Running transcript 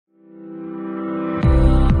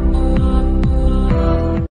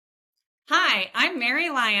Mary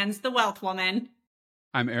Lyons, the Wealth Woman.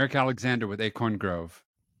 I'm Eric Alexander with Acorn Grove.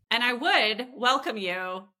 And I would welcome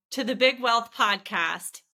you to the Big Wealth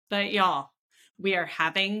Podcast. But y'all, we are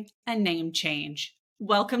having a name change.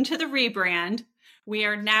 Welcome to the rebrand. We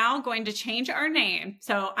are now going to change our name.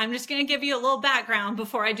 So I'm just going to give you a little background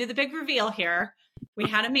before I do the big reveal here. We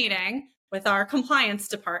had a meeting with our compliance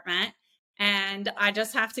department, and I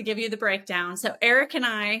just have to give you the breakdown. So Eric and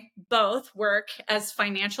I both work as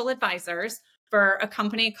financial advisors for a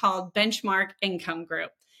company called Benchmark Income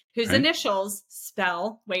Group, whose initials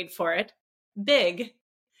spell, wait for it, BIG.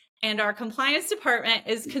 And our compliance department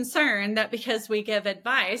is concerned that because we give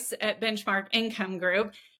advice at Benchmark Income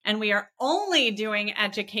Group, and we are only doing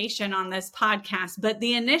education on this podcast, but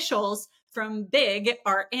the initials from BIG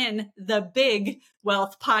are in the Big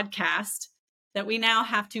Wealth Podcast, that we now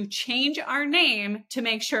have to change our name to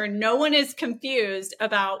make sure no one is confused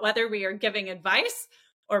about whether we are giving advice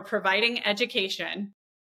or providing education.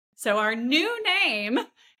 So our new name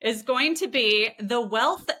is going to be the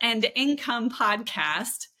Wealth and Income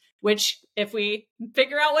Podcast, which if we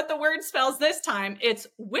figure out what the word spells this time, it's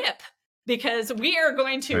whip, because we are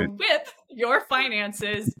going to whip your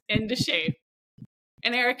finances into shape.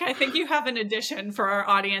 And Eric, I think you have an addition for our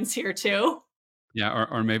audience here too. Yeah,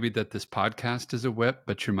 or maybe that this podcast is a whip,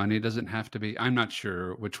 but your money doesn't have to be. I'm not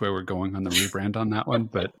sure which way we're going on the rebrand on that one,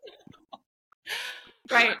 but...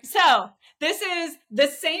 Right. So this is the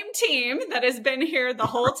same team that has been here the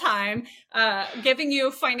whole time, giving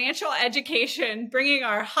you financial education, bringing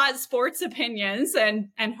our hot sports opinions and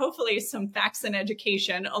hopefully some facts and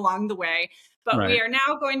education along the way. But we are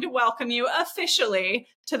now going to welcome you officially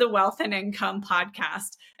to the Wealth and Income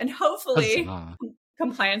Podcast. And hopefully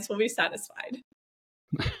compliance will be satisfied.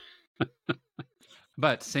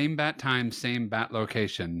 But same bat time, same bat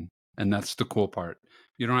location. And that's the cool part.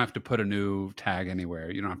 You don't have to put a new tag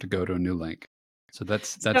anywhere. You don't have to go to a new link. So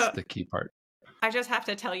that's the key part. I just have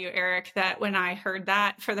to tell you, Eric, that when I heard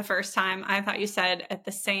that for the first time, I thought you said at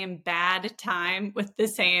the same bad time with the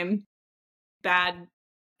same bad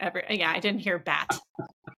I didn't hear bat.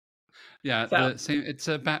 Yeah, the same. It's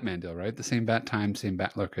a Batman deal, right? The same bat time, same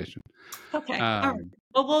bat location. Okay. All right.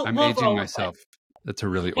 Well, I'm aging myself. That's a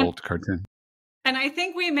really old cartoon. And I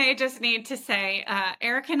think we may just need to say,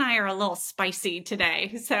 Eric and I are a little spicy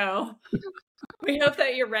today. So we hope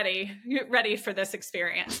that you're ready for this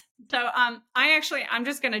experience. So I'm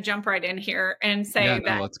just going to jump right in here and say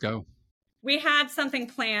let's go. We had something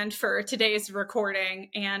planned for today's recording,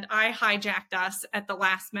 and I hijacked us at the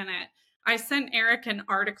last minute. I sent Eric an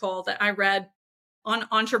article that I read on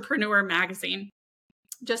Entrepreneur Magazine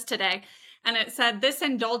just today. And it said, this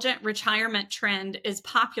indulgent retirement trend is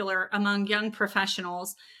popular among young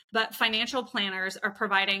professionals, but financial planners are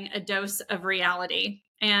providing a dose of reality.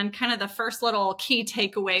 And kind of the first little key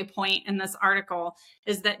takeaway point in this article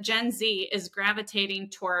is that Gen Z is gravitating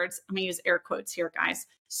towards, I'm going to use air quotes here, guys,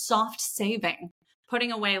 soft saving,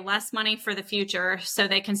 putting away less money for the future so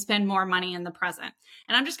they can spend more money in the present.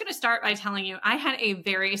 And I'm just going to start by telling you, I had a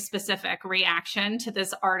very specific reaction to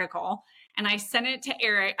this article. And I sent it to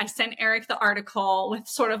Eric. I sent Eric the article with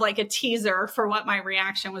sort of like a teaser for what my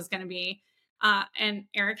reaction was going to be. And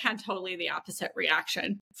Eric had totally the opposite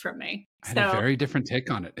reaction from me. I had a very different take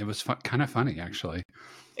on it. It was kind of funny, actually.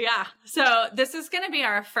 Yeah. So this is going to be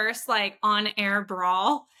our first on-air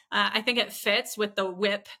brawl. I think it fits with the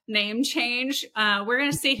whip name change. We're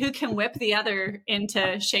going to see who can whip the other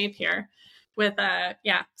into shape here with,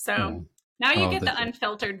 So now you get the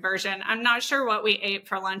unfiltered version. I'm not sure what we ate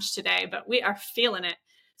for lunch today, but we are feeling it.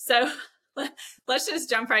 So let's just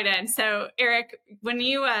jump right in. So Eric, when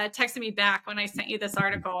you texted me back when I sent you this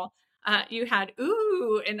article, you had,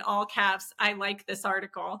 ooh, in all caps, I like this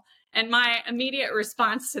article. And my immediate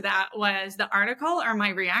response to that was the article or my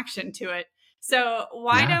reaction to it. So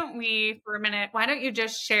why don't you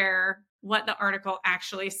just share what the article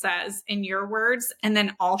actually says in your words, and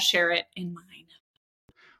then I'll share it in mine.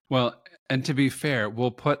 Well, and to be fair,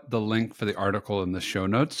 we'll put the link for the article in the show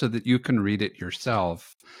notes so that you can read it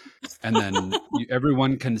yourself. And then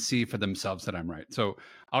everyone can see for themselves that I'm right. So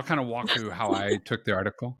I'll kind of walk through how I took the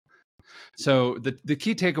article. So the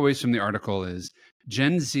key takeaways from the article is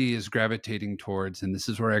Gen Z is gravitating towards, and this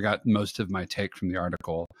is where I got most of my take from the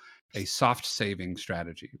article, a soft saving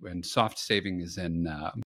strategy. And soft saving is in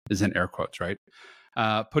air quotes, right?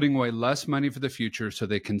 Putting away less money for the future so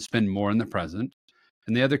they can spend more in the present.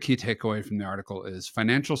 And the other key takeaway from the article is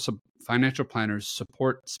financial planners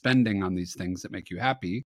support spending on these things that make you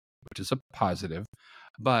happy, which is a positive,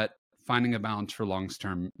 but finding a balance for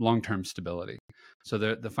long-term stability. So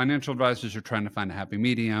the financial advisors are trying to find a happy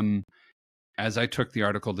medium. As I took the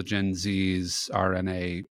article, the Gen Zs are in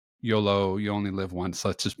a YOLO, you only live once,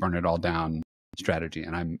 let's just burn it all down strategy.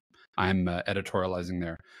 And I'm editorializing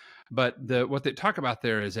there. But what they talk about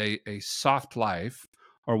there is a soft life,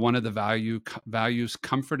 or one of the values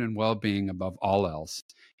comfort and well-being above all else,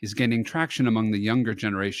 is gaining traction among the younger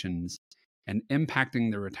generations and impacting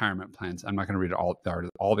their retirement plans. I'm not going to read all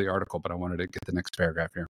the article, but I wanted to get the next paragraph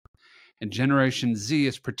here. And Generation Z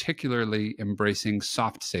is particularly embracing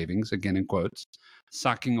soft savings, again in quotes,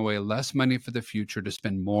 socking away less money for the future to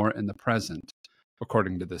spend more in the present,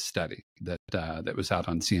 according to this study that was out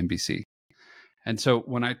on CNBC. And so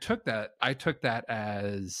when I took that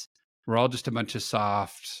as, we're all just a bunch of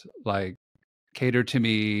soft, like, cater to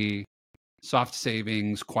me, soft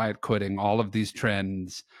savings, quiet quitting, all of these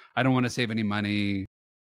trends. I don't want to save any money.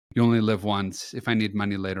 You only live once. If I need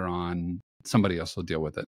money later on, somebody else will deal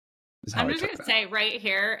with it. I'm just going to say right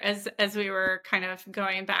here, as we were kind of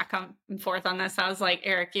going back and forth on this, I was like,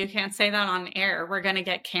 Eric, you can't say that on air. We're going to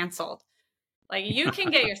get canceled. Like, you can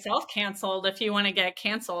get yourself canceled if you want to get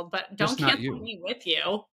canceled, but don't cancel me with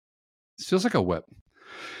you. It feels like a whip.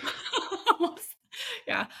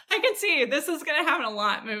 Yeah, I can see this is going to happen a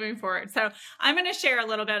lot moving forward. So I'm going to share a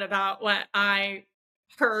little bit about what I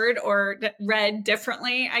heard or read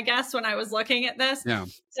differently, I guess, when I was looking at this. Yeah.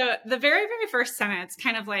 So the very, very first sentence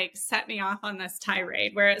kind of like set me off on this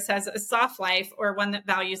tirade where it says a soft life, or one that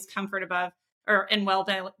values comfort above and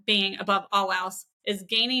well-being above all else, is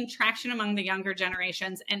gaining traction among the younger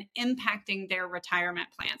generations and impacting their retirement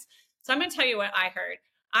plans. So I'm going to tell you what I heard.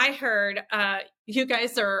 I heard, you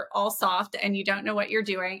guys are all soft and you don't know what you're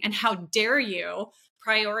doing. And how dare you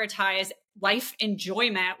prioritize life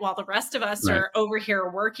enjoyment while the rest of us are over here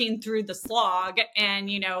working through the slog. And,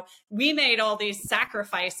 we made all these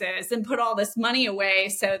sacrifices and put all this money away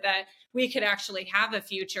so that we could actually have a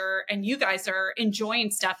future. And you guys are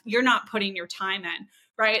enjoying stuff you're not putting your time in.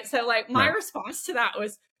 Right. So like my response to that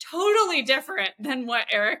was totally different than what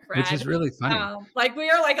Eric read. Which is really funny. Like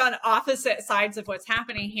we are like on opposite sides of what's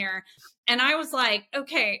happening here. And I was like,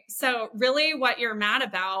 okay, so really what you're mad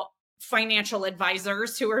about, financial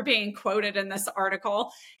advisors who are being quoted in this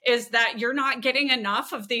article, is that you're not getting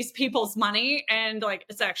enough of these people's money and like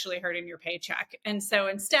it's actually hurting your paycheck. And so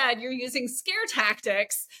instead you're using scare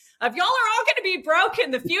tactics of y'all are all going to be broke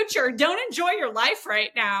in the future. Don't enjoy your life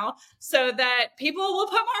right now so that people will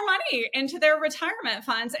put more money into their retirement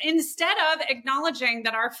funds, instead of acknowledging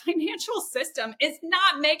that our financial system is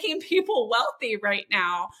not making people wealthy right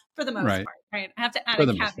now for the most part. Right. I have to add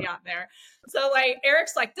a caveat there. So like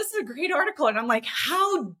Eric's like, this is a great article. And I'm like,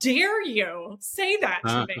 how dare you say that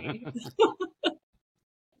to me?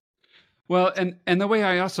 Well, and the way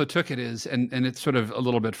I also took it is, and it's sort of a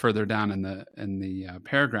little bit further down in the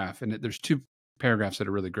paragraph, and there's two paragraphs that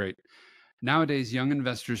are really great. Nowadays, young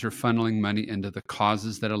investors are funneling money into the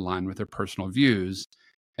causes that align with their personal views,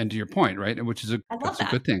 and to your point, right, which is a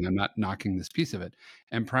good thing. I'm not knocking this piece of it,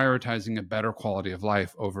 and prioritizing a better quality of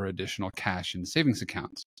life over additional cash in savings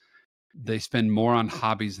accounts. They spend more on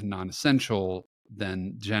hobbies and non-essential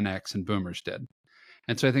than Gen X and Boomers did,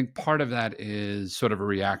 and so I think part of that is sort of a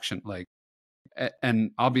reaction, like.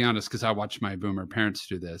 And I'll be honest, because I watched my Boomer parents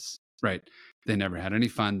do this, right? They never had any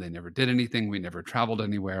fun. They never did anything. We never traveled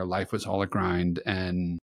anywhere. Life was all a grind.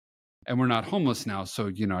 And we're not homeless now. So,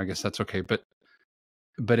 I guess that's okay.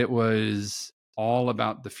 But it was all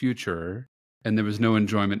about the future, and there was no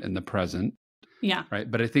enjoyment in the present. Yeah. Right.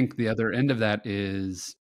 But I think the other end of that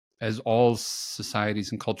is, as all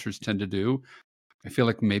societies and cultures tend to do, I feel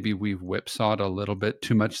like maybe we've whipsawed a little bit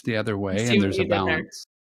too much the other way, and there's a balance.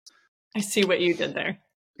 I see what you did there.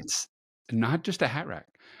 It's not just a hat rack,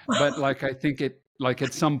 but like, I think like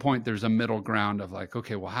at some point there's a middle ground of like,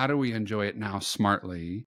 okay, well, how do we enjoy it now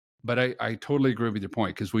smartly? But I totally agree with your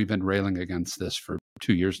point, because we've been railing against this for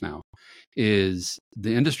 2 years now, is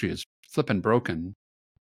the industry is flipping broken.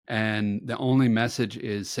 And the only message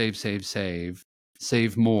is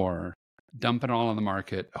save more, dump it all on the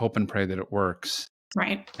market, hope and pray that it works.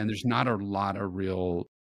 Right. And there's not a lot of real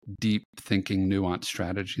deep thinking, nuanced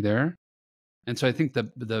strategy there. And so I think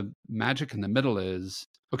the magic in the middle is,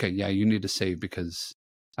 okay, yeah, you need to save because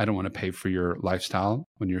I don't want to pay for your lifestyle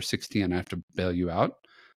when you're 60 and I have to bail you out.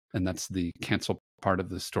 And that's the cancel part of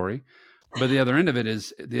the story. But the other end of it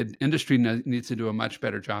is the industry needs to do a much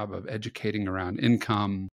better job of educating around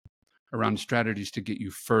income, around strategies to get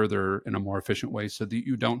you further in a more efficient way so that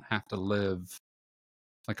you don't have to live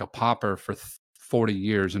like a pauper for 40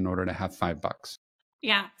 years in order to have $5.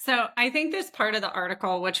 Yeah. So I think this part of the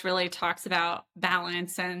article, which really talks about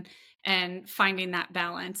balance and finding that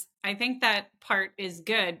balance, I think that part is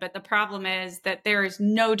good. But the problem is that there is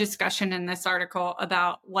no discussion in this article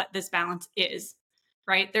about what this balance is.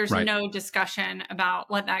 right? There's Right. no discussion about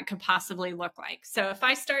what that could possibly look like. So if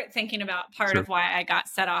I start thinking about part Sure. of why I got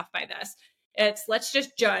set off by this, it's let's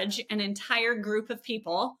just judge an entire group of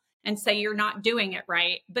people and say you're not doing it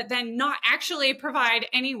right, but then not actually provide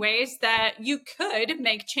any ways that you could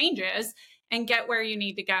make changes and get where you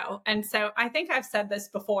need to go. And so I think I've said this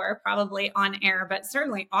before, probably on air, but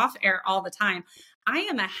certainly off air all the time. I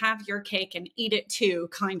am a have your cake and eat it too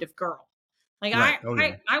kind of girl. Like Right. I, Oh, I,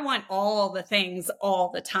 yeah. I want all the things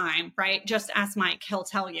all the time, right? Just ask Mike, he'll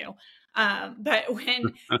tell you. But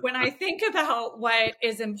when I think about what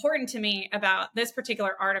is important to me about this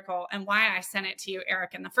particular article and why I sent it to you,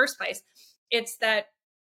 Eric, in the first place, it's that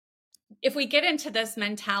if we get into this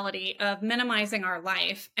mentality of minimizing our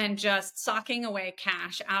life and just socking away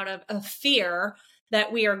cash out of a fear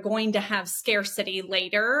that we are going to have scarcity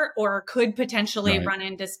later or could potentially Right. run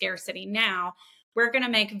into scarcity now, we're going to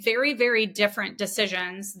make very, very different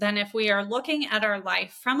decisions than if we are looking at our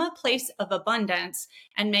life from a place of abundance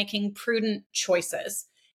and making prudent choices.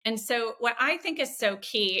 And so, what I think is so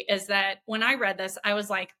key is that when I read this, I was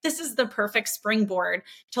like, this is the perfect springboard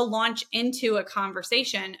to launch into a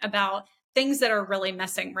conversation about things that are really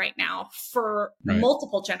missing right now for Right.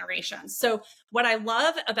 multiple generations. So, what I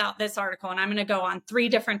love about this article, and I'm going to go on 3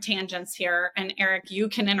 different tangents here, and Eric, you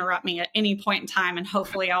can interrupt me at any point in time, and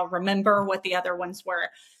hopefully I'll remember what the other ones were.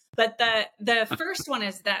 But the first one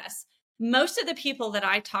is this. Most of the people that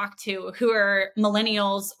I talk to who are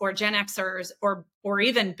millennials or Gen Xers or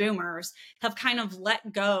even boomers have kind of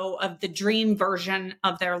let go of the dream version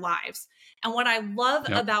of their lives. And what I love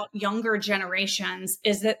Yep. about younger generations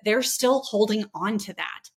is that they're still holding on to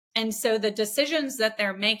that. And so the decisions that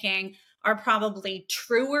they're making are probably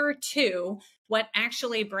truer to what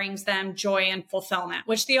actually brings them joy and fulfillment,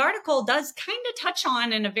 which the article does kind of touch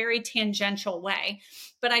on in a very tangential way.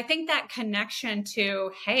 But I think that connection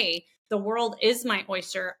to, hey, the world is my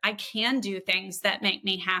oyster. I can do things that make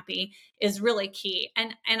me happy is really key.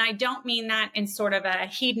 And I don't mean that in sort of a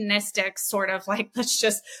hedonistic sort of like, let's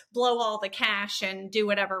just blow all the cash and do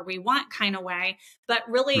whatever we want kind of way, but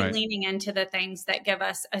really Right. leaning into the things that give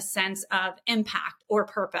us a sense of impact or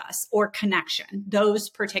purpose or connection, those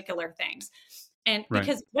particular things. And Right.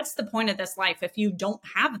 because what's the point of this life if you don't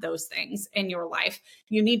have those things in your life?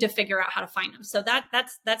 You need to figure out how to find them. So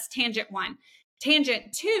that's tangent 1.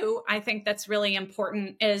 Tangent 2, I think that's really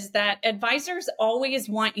important is that advisors always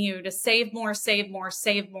want you to save more, save more,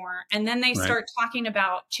 save more. And then they Right. start talking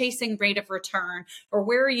about chasing rate of return or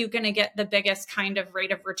where are you going to get the biggest kind of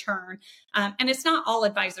rate of return? And it's not all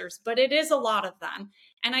advisors, but it is a lot of them.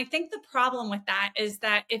 And I think the problem with that is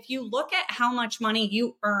that if you look at how much money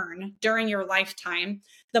you earn during your lifetime,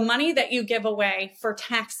 the money that you give away for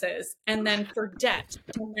taxes and then for debt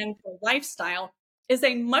and then for lifestyle is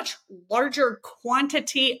a much larger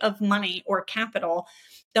quantity of money or capital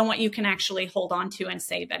than what you can actually hold on to and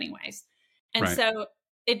save anyways. And Right. so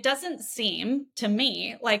it doesn't seem to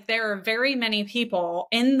me like there are very many people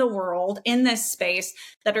in the world in this space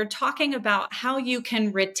that are talking about how you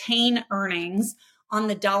can retain earnings on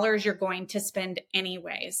the dollars you're going to spend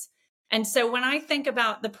anyways. And so when I think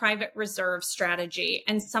about the private reserve strategy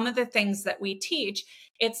and some of the things that we teach,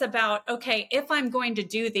 it's about, okay, if I'm going to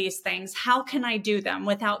do these things, how can I do them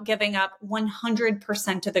without giving up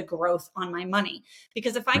 100% of the growth on my money?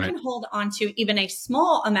 Because if I Right. can hold on to even a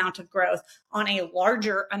small amount of growth on a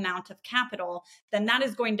larger amount of capital, then that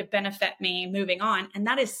is going to benefit me moving on. And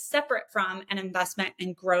that is separate from an investment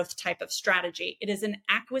and growth type of strategy. It is an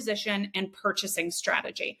acquisition and purchasing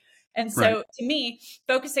strategy. And Right. so to me,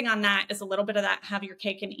 focusing on that is a little bit of that have your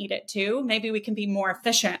cake and eat it too. Maybe we can be more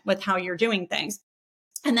efficient with how you're doing things.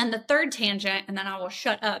 And then the third tangent, and then I will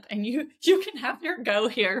shut up and you can have your go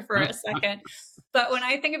here for a second. But when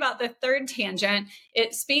I think about the third tangent,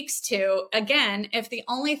 it speaks to, again, if the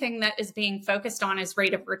only thing that is being focused on is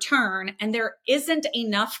rate of return, and there isn't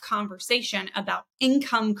enough conversation about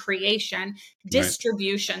income creation, Right.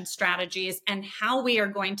 distribution strategies, and how we are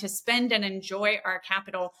going to spend and enjoy our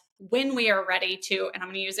capital when we are ready to, and I'm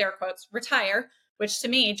going to use air quotes, retire, which to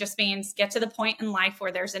me just means get to the point in life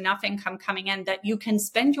where there's enough income coming in that you can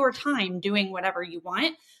spend your time doing whatever you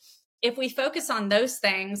want. If we focus on those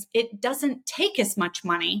things, it doesn't take as much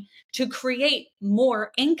money to create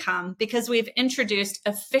more income because we've introduced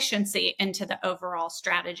efficiency into the overall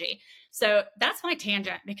strategy. So that's my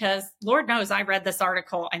tangent because Lord knows I read this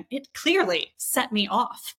article and it clearly set me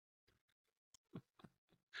off.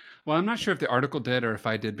 Well, I'm not sure if the article did or if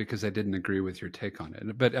I did because I didn't agree with your take on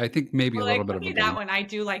it. But I think maybe a Well, little it bit could of a be that blend. one. I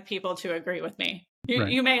do like people to agree with me.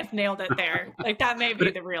 Right. You may have nailed it there. Like that may But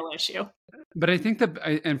be the real issue. But I think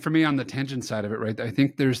and for me on the tangent side of it, right? I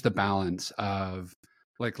think there's the balance of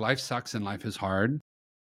like life sucks and life is hard.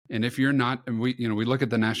 And if you're not, and we look at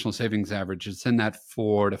the national savings average, it's in that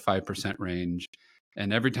 4 to 5% range.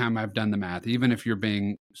 And every time I've done the math, even if you're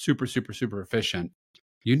being super, super, super efficient,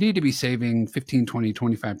 you need to be saving 15, 20,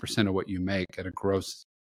 25% of what you make at a gross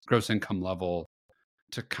income level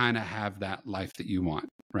to kind of have that life that you want,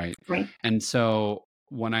 right? Right. And so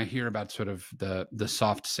when I hear about sort of the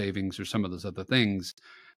soft savings or some of those other things,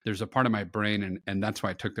 there's a part of my brain, and that's why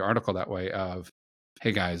I took the article that way of,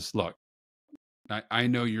 hey guys, look, I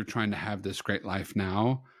know you're trying to have this great life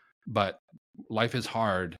now, but life is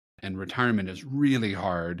hard and retirement is really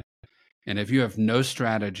hard. And if you have no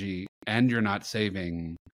strategy and you're not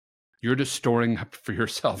saving, you're just storing up for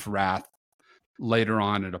yourself wrath later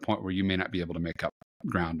on at a point where you may not be able to make up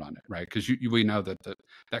ground on it, right? Because we know that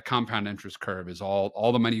that compound interest curve is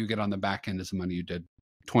all the money you get on the back end is the money you did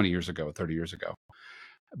 20 years ago, 30 years ago.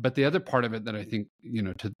 But the other part of it that I think,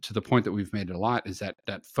 to the point that we've made it a lot is that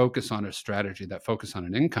focus on a strategy, that focus on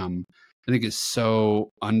an income, I think is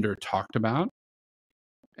so under talked about.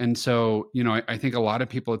 And so, I think a lot of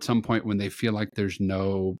people at some point when they feel like there's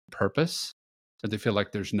no purpose, that they feel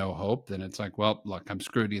like there's no hope, then it's like, well, look, I'm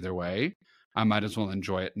screwed either way. I might as well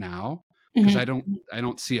enjoy it now because I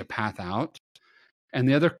don't see a path out. And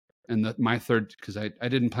the other, my third, because I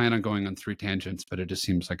didn't plan on going on 3 tangents, but it just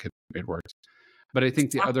seems like it works. But I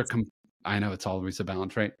think the other, I know it's always a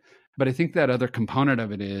balance, right? But I think that other component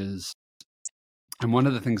of it is, and one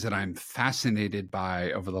of the things that I'm fascinated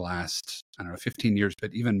by over the last, 15 years,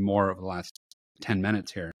 but even more over the last 10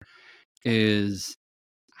 minutes here, is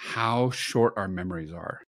how short our memories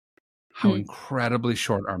are, how incredibly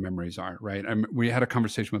short our memories are, right? We had a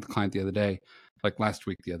conversation with a client the other day, like last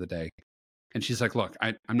week, the other day. And she's like, look,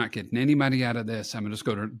 I'm not getting any money out of this. I'm just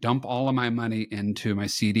going to dump all of my money into my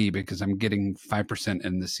CD because I'm getting 5%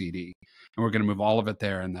 in the CD. And we're going to move all of it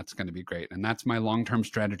there. And that's going to be great. And that's my long-term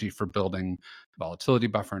strategy for building volatility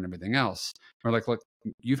buffer and everything else. We're like, look,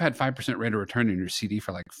 you've had 5% rate of return in your CD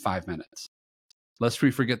for like 5 minutes. Lest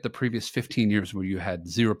we forget the previous 15 years where you had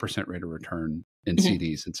 0% rate of return in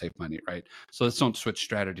CDs and save money, right? So let's don't switch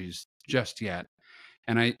strategies just yet.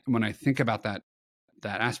 And when I think about that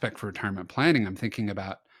aspect for retirement planning, I'm thinking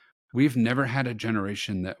about, we've never had a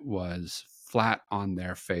generation that was flat on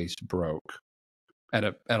their face broke at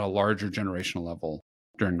a larger generational level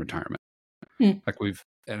during retirement. Like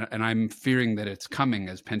and I'm fearing that it's coming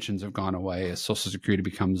as pensions have gone away, as Social Security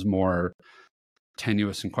becomes more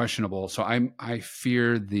tenuous and questionable. So I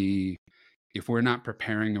fear if we're not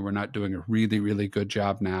preparing and we're not doing a really, really good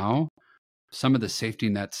job now, some of the safety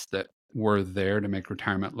nets that were there to make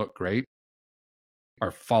retirement look great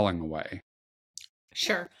are falling away.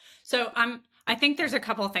 Sure. So I think there's a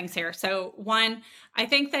couple of things here. So one, I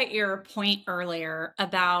think that your point earlier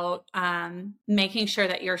about making sure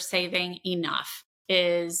that you're saving enough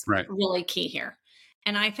is really key here.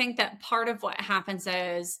 And I think that part of what happens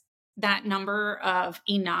is that number of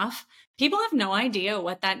enough, people have no idea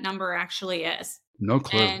what that number actually is. No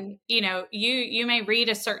clue. And, you may read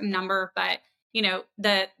a certain number, but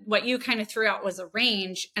what you kind of threw out was a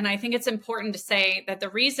range. And I think it's important to say that the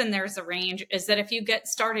reason there's a range is that if you get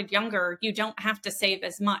started younger, you don't have to save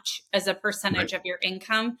as much as a percentage of your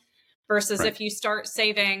income versus if you start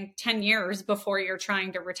saving 10 years before you're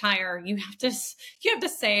trying to retire, you have to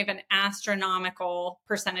save an astronomical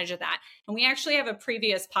percentage of that. And we actually have a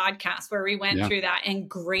previous podcast where we went through that in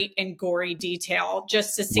great and gory detail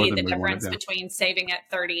just to see the difference between saving at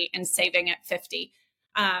 30 and saving at 50.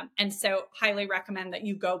 And so highly recommend that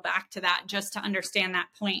you go back to that just to understand that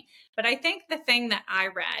point. But I think the thing that I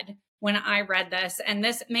read when I read this, and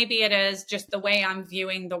this maybe it is just the way I'm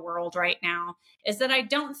viewing the world right now, is that I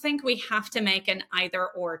don't think we have to make an either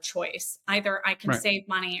or choice. Either I can save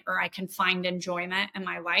money or I can find enjoyment in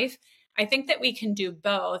my life. I think that we can do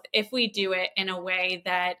both if we do it in a way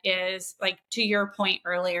that is, like to your point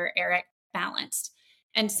earlier, Eric, balanced.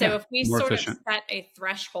 And so if we sort of set a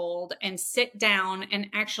threshold and sit down and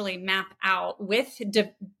actually map out with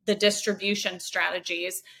the distribution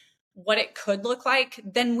strategies what it could look like,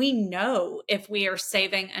 then we know if we are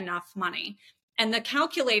saving enough money. And the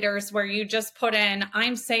calculators where you just put in,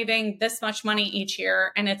 I'm saving this much money each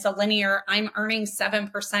year, and it's a linear, I'm earning 7%,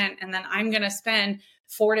 and then I'm going to spend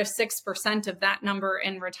 4 to 6% of that number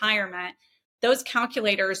in retirement. Those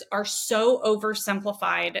calculators are so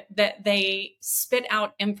oversimplified that they spit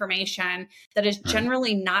out information that is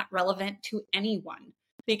generally not relevant to anyone,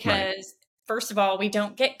 because first of all, we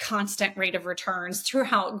don't get constant rate of returns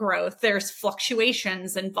throughout growth. There's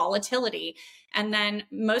fluctuations and volatility. And then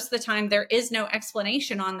most of the time, there is no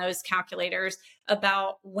explanation on those calculators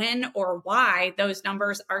about when or why those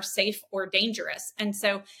numbers are safe or dangerous. And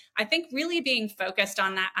so I think really being focused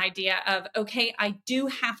on that idea of, okay, I do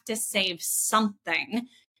have to save something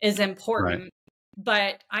is important,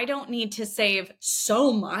 but I don't need to save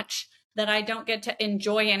so much that I don't get to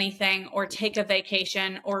enjoy anything or take a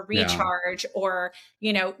vacation or Yeah. recharge or,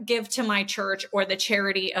 give to my church or the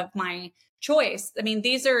charity of my choice. I mean,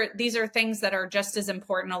 these are things that are just as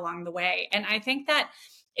important along the way. And I think that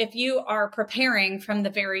if you are preparing from the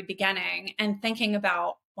very beginning and thinking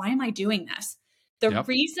about, why am I doing this? The Yep.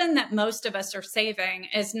 reason that most of us are saving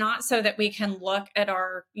is not so that we can look at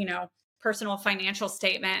our, personal financial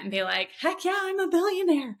statement and be like, heck yeah, I'm a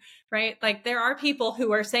billionaire, right? Like there are people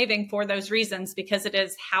who are saving for those reasons because it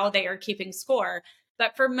is how they are keeping score.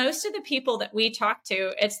 But for most of the people that we talk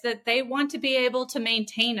to, it's that they want to be able to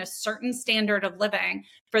maintain a certain standard of living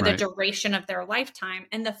for the Right. duration of their lifetime.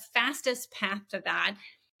 And the fastest path to that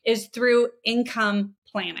is through income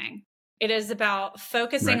planning. It is about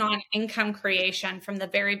focusing on income creation from the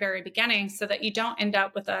very, very beginning so that you don't end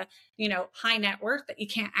up with a, high net worth that you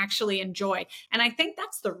can't actually enjoy. And I think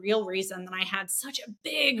that's the real reason that I had such a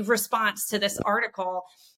big response to this article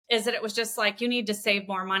is that it was just like, you need to save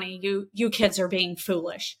more money. You kids are being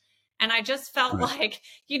foolish. And I just felt like,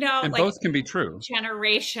 And like both can be true.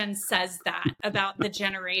 generation says that about the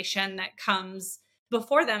generation that comes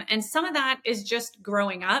before them. And some of that is just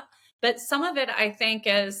growing up, but some of it I think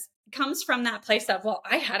comes from that place of, well,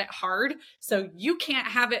 I had it hard, so you can't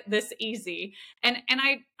have it this easy. And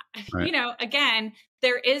I, again,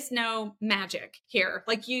 there is no magic here.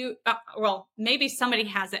 Like well, maybe somebody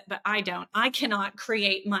has it, but I don't. I cannot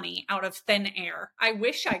create money out of thin air. I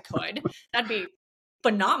wish I could. That'd be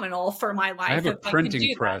phenomenal for my life I have a if I could printing do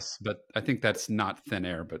that. press, but I think that's not thin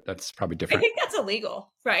air, but that's probably I different. think that's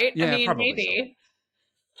illegal, right? I Yeah, mean, probably so. maybe.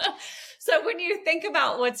 So when you think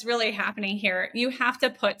about what's really happening here, you have to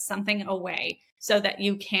put something away so that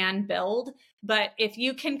you can build. But if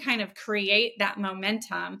you can kind of create that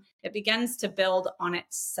momentum, it begins to build on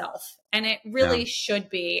itself. And it Yeah. really should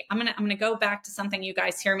be. I'm going to go back to something you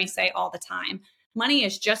guys hear me say all the time. Money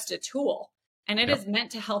is just a tool, and it is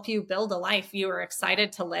meant to help you build a life you are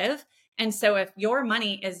excited to live. And so if your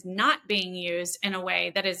money is not being used in a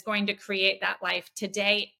way that is going to create that life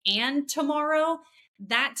today and tomorrow,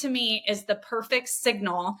 that to me is the perfect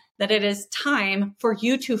signal that it is time for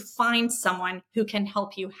you to find someone who can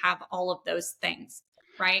help you have all of those things,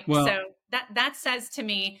 right? Well, So that says to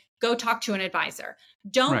me, go talk to an advisor.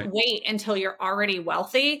 Don't wait until you're already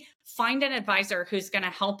wealthy. Find an advisor who's going to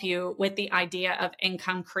help you with the idea of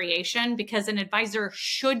income creation, because an advisor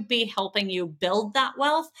should be helping you build that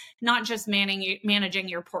wealth, not just managing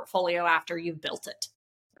your portfolio after you've built it.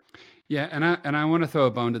 yeah, and I want to throw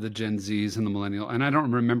a bone to the Gen Zs and the millennial, and I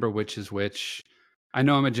don't remember which is which. I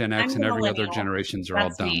know I'm a Gen X, I'm and the every other millennial. generations are all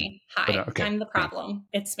That's dumb. me. But Hi, okay, I'm the yeah, problem.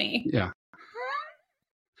 It's me. yeah.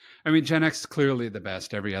 I mean, Gen X is clearly the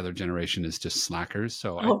best. Every other generation is just slackers.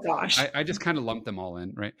 So Oh gosh. I just kind of lump them all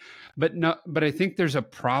in, right? But no, but I think there's a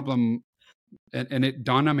problem, and it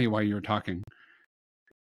dawned on me while you were talking.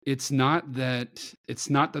 It's not that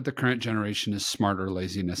the current generation is smart or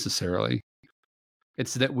lazy necessarily.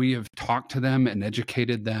 It's that we have talked to them and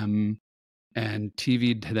educated them and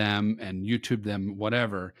TV'd to them and YouTube them,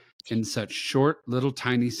 whatever, in such short, little,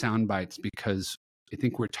 tiny sound bites because I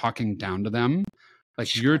think we're talking down to them.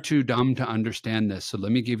 Like, you're too dumb to understand this. So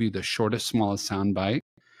let me give you the shortest, smallest sound bite.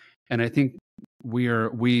 And I think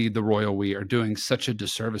the royal we are doing such a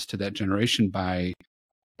disservice to that generation by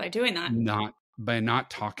doing that. not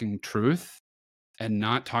talking truth and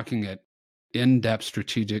not talking at in-depth,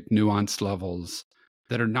 strategic, nuanced levels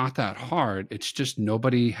that are not that hard. It's just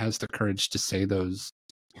nobody has the courage to say those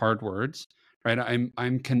hard words, right?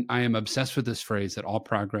 I am obsessed with this phrase that all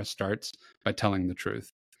progress starts by telling the truth.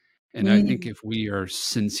 And I think if we are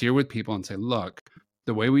sincere with people and say, look,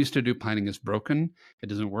 the way we used to do planning is broken, it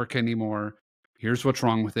doesn't work anymore. Here's what's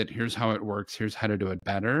wrong with it. Here's how it works. Here's how to do it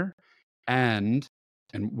better. And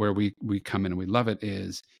where we come in and we love it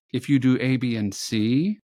is, if you do A, B, and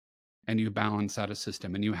C, and you balance out a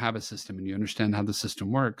system and you have a system and you understand how the system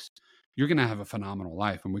works, you're going to have a phenomenal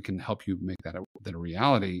life, and we can help you make that a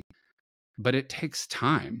reality. But it takes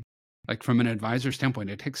time. Like, from an advisor standpoint,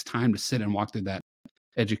 it takes time to sit and walk through that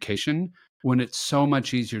education, when it's so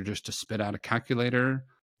much easier just to spit out a calculator,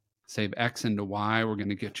 save X into Y, we're going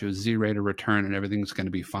to get you a Z rate of return and everything's going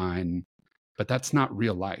to be fine. But that's not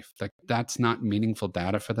real life. Like, that's not meaningful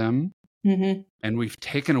data for them. And we've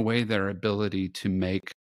taken away their ability to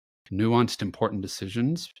make nuanced, important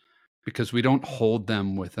decisions because we don't hold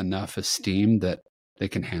them with enough esteem that they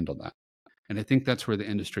can handle that. And I think that's where the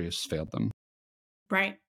industry has failed them.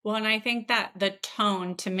 Right. Well, and I think that the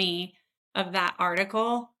tone to me of that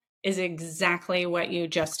article is exactly what you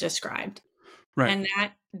just described. Right. And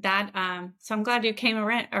so I'm glad you came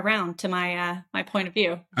around to my point of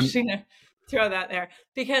view. I'm just gonna throw that there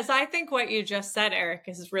because I think what you just said, Eric,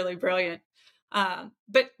 is really brilliant.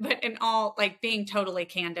 But in all, like, being totally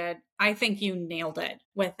candid, I think you nailed it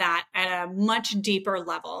with that at a much deeper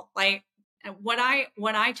level. Like, what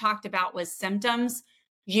I talked about was symptoms.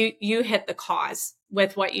 You hit the cause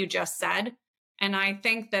with what you just said. And I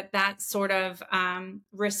think that sort of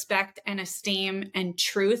respect and esteem and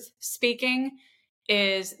truth speaking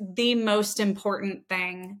is the most important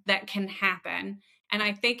thing that can happen. And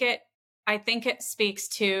I think it speaks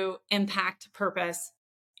to impact, purpose,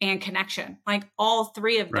 and connection. Like all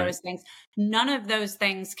three of Right. those things. None of those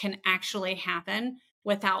things can actually happen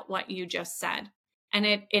without what you just said. And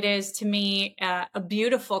it is to me a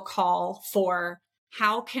beautiful call for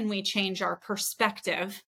how can we change our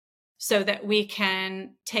perspective so that we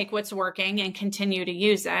can take what's working and continue to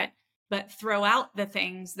use it, but throw out the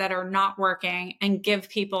things that are not working and give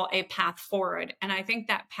people a path forward. And I think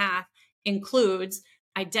that path includes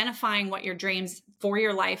identifying what your dreams for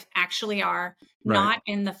your life actually are, Right. not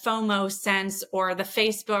in the FOMO sense or the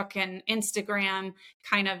Facebook and Instagram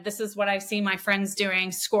kind of, this is what I see my friends doing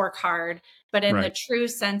scorecard, but in the Right. true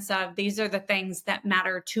sense of these are the things that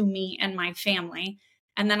matter to me and my family.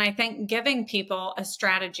 And then I think giving people a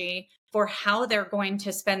strategy for how they're going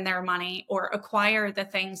to spend their money or acquire the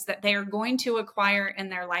things that they are going to acquire in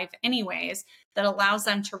their life anyways, that allows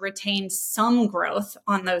them to retain some growth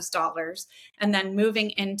on those dollars. And then moving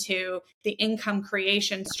into the income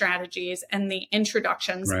creation strategies and the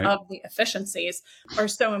introductions Right. of the efficiencies are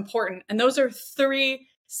so important. And those are three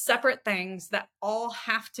separate things that all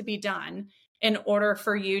have to be done in order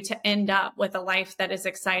for you to end up with a life that is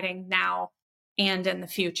exciting now and in the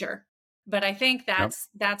future. But I think that's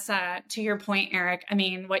to your point, Eric. I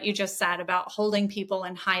mean, what you just said about holding people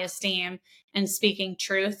in high esteem and speaking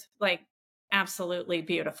truth, like absolutely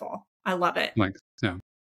beautiful. I love it. Like, yeah.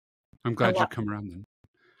 I'm glad you've come around then.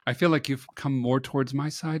 I feel like you've come more towards my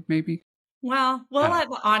side, maybe. Well, we'll let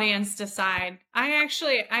the audience decide. I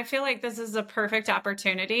feel like this is a perfect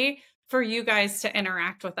opportunity for you guys to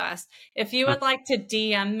interact with us. If you would like to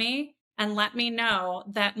DM me and let me know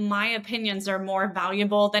that my opinions are more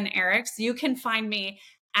valuable than Eric's, you can find me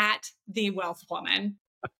at The Wealth Woman.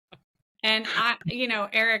 And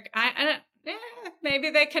Eric, maybe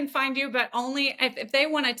they can find you, but only if they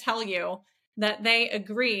want to tell you that they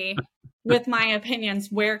agree with my opinions,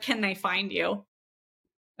 where can they find you?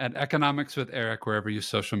 At Economics with Eric, wherever you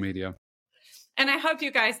social media. And I hope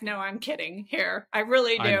you guys know I'm kidding here. I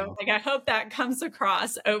really do. I hope that comes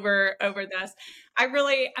across over this. I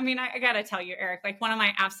got to tell you, Eric, like one of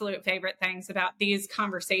my absolute favorite things about these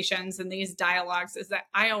conversations and these dialogues is that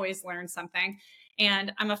I always learn something.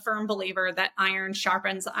 And I'm a firm believer that iron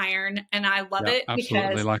sharpens iron. And I love it absolutely.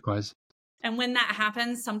 because Likewise. and when that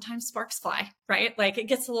happens, sometimes sparks fly, right? Like it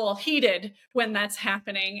gets a little heated when that's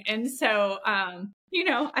happening. And so,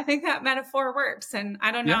 I think that metaphor works. And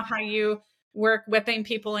I don't know how you work whipping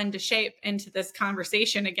people into shape into this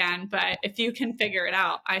conversation again, but if you can figure it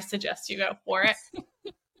out, I suggest you go for it.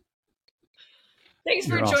 Thanks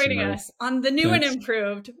for joining us on the new and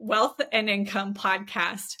improved Wealth and Income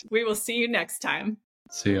podcast. We will see you next time.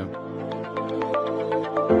 See you.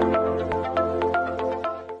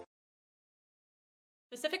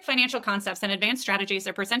 Specific financial concepts and advanced strategies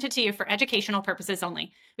are presented to you for educational purposes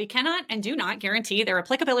only. We cannot and do not guarantee their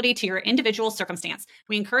applicability to your individual circumstance.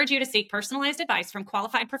 We encourage you to seek personalized advice from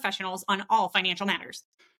qualified professionals on all financial matters.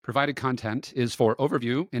 Provided content is for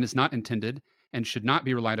overview and is not intended and should not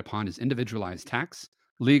be relied upon as individualized tax,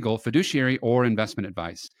 legal, fiduciary, or investment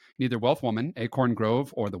advice. Neither Wealth Woman, Acorn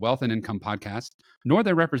Grove, or the Wealth and Income podcast, nor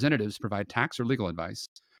their representatives provide tax or legal advice.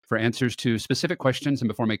 For answers to specific questions and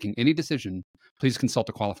before making any decision, please consult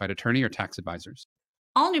a qualified attorney or tax advisors.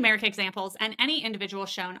 All numeric examples and any individual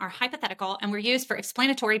shown are hypothetical and were used for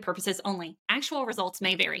explanatory purposes only. Actual results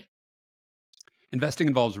may vary. Investing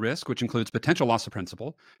involves risk, which includes potential loss of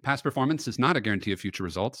principal. Past performance is not a guarantee of future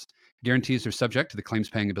results. Guarantees are subject to the claims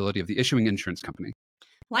paying ability of the issuing insurance company.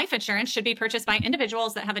 Life insurance should be purchased by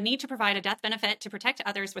individuals that have a need to provide a death benefit to protect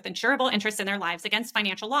others with insurable interests in their lives against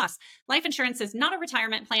financial loss. Life insurance is not a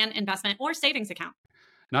retirement plan, investment, or savings account.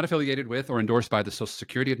 Not affiliated with or endorsed by the Social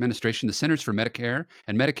Security Administration, the Centers for Medicare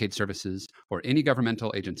and Medicaid Services, or any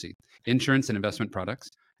governmental agency. Insurance and investment products,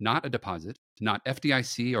 not a deposit, not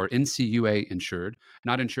FDIC or NCUA insured,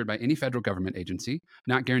 not insured by any federal government agency,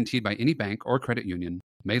 not guaranteed by any bank or credit union,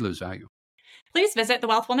 may lose value. Please visit the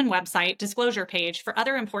Wealth Woman website disclosure page for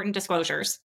other important disclosures.